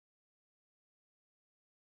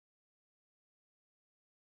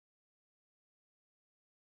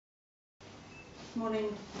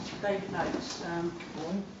Morning, David Notes.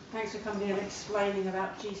 Morning. Thanks for coming in and explaining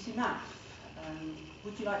about GcMAF.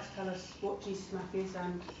 Would you like to tell us what GcMAF is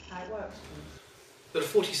and how it works, please? There are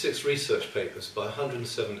 46 research papers by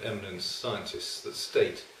 107 eminent scientists that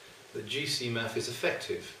state that GcMAF is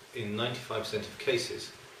effective in 95% of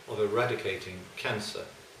cases of eradicating cancer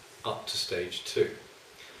up to stage 2.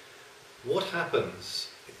 What happens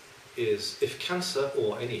is if cancer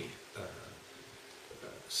or any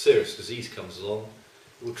serious disease comes along,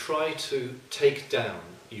 it will try to take down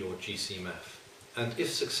your GcMAF, and if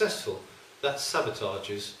successful, that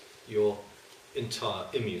sabotages your entire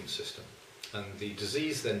immune system, and the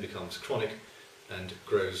disease then becomes chronic and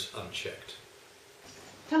grows unchecked.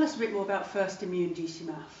 Tell us a bit more about First Immune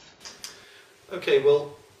GcMAF. Okay,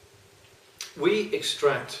 well, we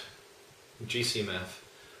extract GcMAF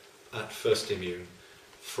at First Immune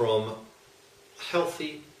from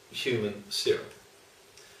healthy human serum.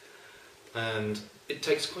 And it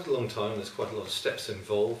takes quite a long time, there's quite a lot of steps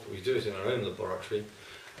involved. We do it in our own laboratory,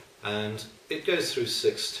 and it goes through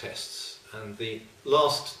 6 tests, and the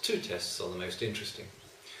last 2 tests are the most interesting.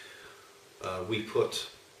 We put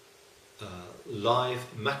live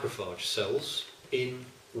macrophage cells in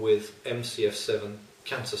with MCF7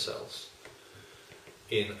 cancer cells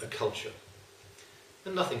in a culture,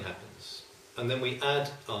 and nothing happens. And then we add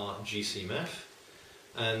our GcMAF,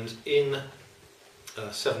 and in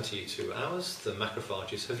 72 hours the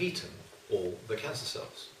macrophages have eaten all the cancer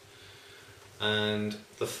cells. And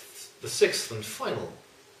the 6th and final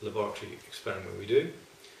laboratory experiment we do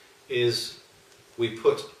is we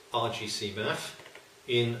put our GcMAF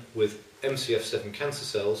in with MCF7 cancer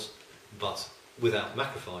cells but without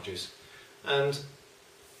macrophages, and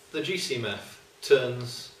the GcMAF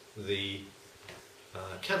turns the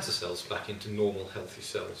cancer cells back into normal healthy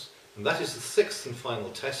cells. And that is the 6th and final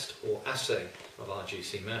test or assay of our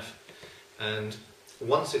GcMAF, and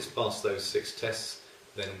once it's passed those 6 tests,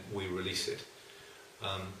 then we release it.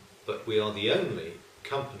 But we are the only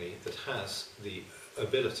company that has the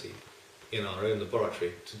ability in our own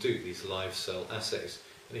laboratory to do these live cell assays,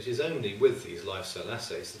 and it is only with these live cell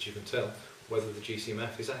assays that you can tell whether the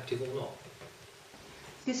GcMAF is active or not.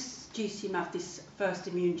 This GcMAF, this First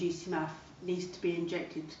Immune GcMAF, needs to be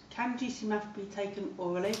injected. Can GcMAF be taken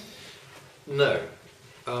orally? No.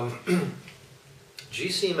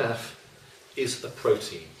 GcMAF is a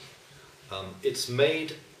protein. It's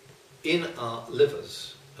made in our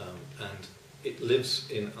livers, and it lives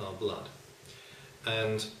in our blood.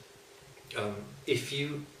 And if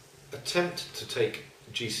you attempt to take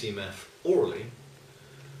GcMAF orally,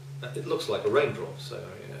 it looks like a raindrop, so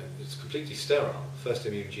it's completely sterile. First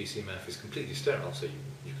Immune GcMAF is completely sterile, so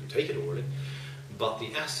you can take it orally, but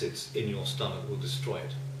the acids in your stomach will destroy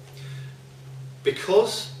it.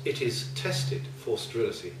 Because it is tested for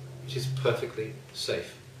sterility, it is perfectly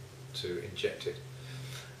safe to inject it.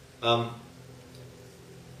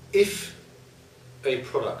 If a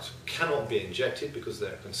product cannot be injected because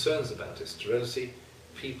there are concerns about its sterility,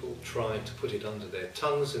 people try to put it under their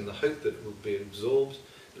tongues in the hope that it will be absorbed.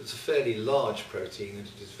 But it's a fairly large protein, and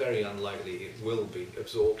it is very unlikely it will be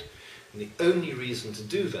absorbed. And the only reason to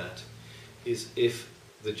do that is if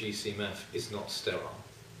the GcMAF is not sterile.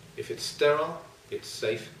 If it's sterile, it's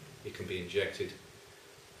safe, it can be injected,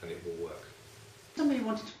 and it will work. If somebody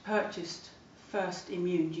wanted to purchase First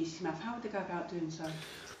Immune GcMAF, how would they go about doing so?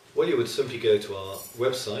 Well, you would simply go to our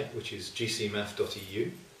website, which is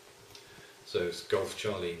gcmaf.eu. So it's Golf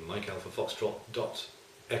Charlie Mike Alpha Foxtrot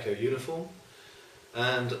Echo Uniform.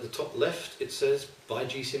 And at the top left it says buy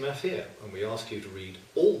GcMAF here, and we ask you to read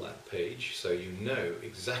all that page so you know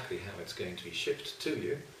exactly how it's going to be shipped to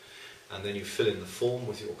you, and then you fill in the form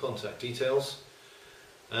with your contact details,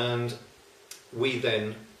 and we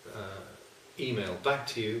then email back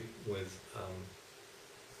to you with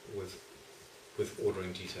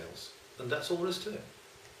ordering details, and that's all there is to it.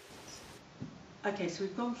 Okay, so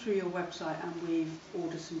we've gone through your website and we've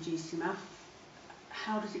ordered some GcMAF.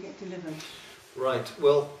 How does it get delivered? Right,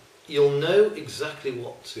 well, you'll know exactly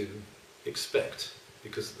what to expect,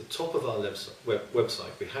 because at the top of our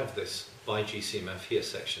website we have this Buy GcMAF Here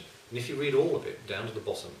section, and if you read all of it down to the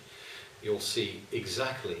bottom, you'll see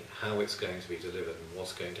exactly how it's going to be delivered and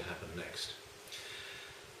what's going to happen next.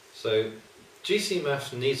 So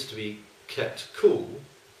GcMAF needs to be kept cool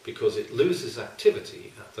because it loses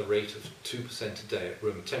activity at the rate of 2% a day at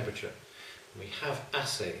room temperature. And we have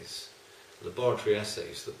assays, laboratory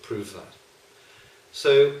assays, that prove that.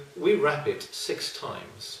 So we wrap it 6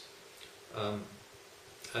 times,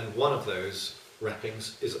 and one of those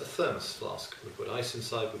wrappings is a thermos flask. We put ice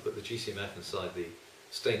inside, we put the GcMAF inside the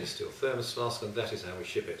stainless steel thermos flask, and that is how we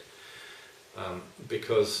ship it.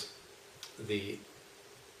 Because the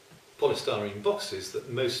polystyrene boxes that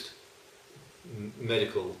most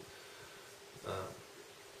medical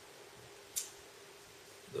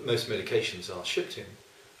that most medications are shipped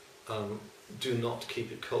in do not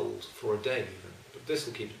keep it cold for a day even, but this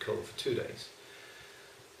will keep it cold for 2 days.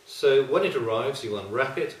 So when it arrives, you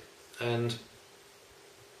unwrap it and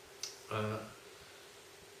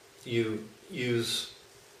you use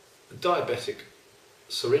diabetic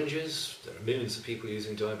syringes. There are millions of people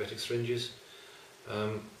using diabetic syringes,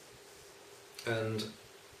 and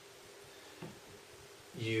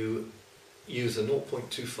you use a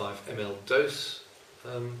 0.25 ml dose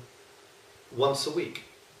once a week,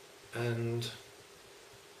 and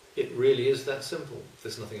it really is that simple.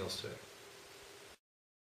 There's nothing else to it.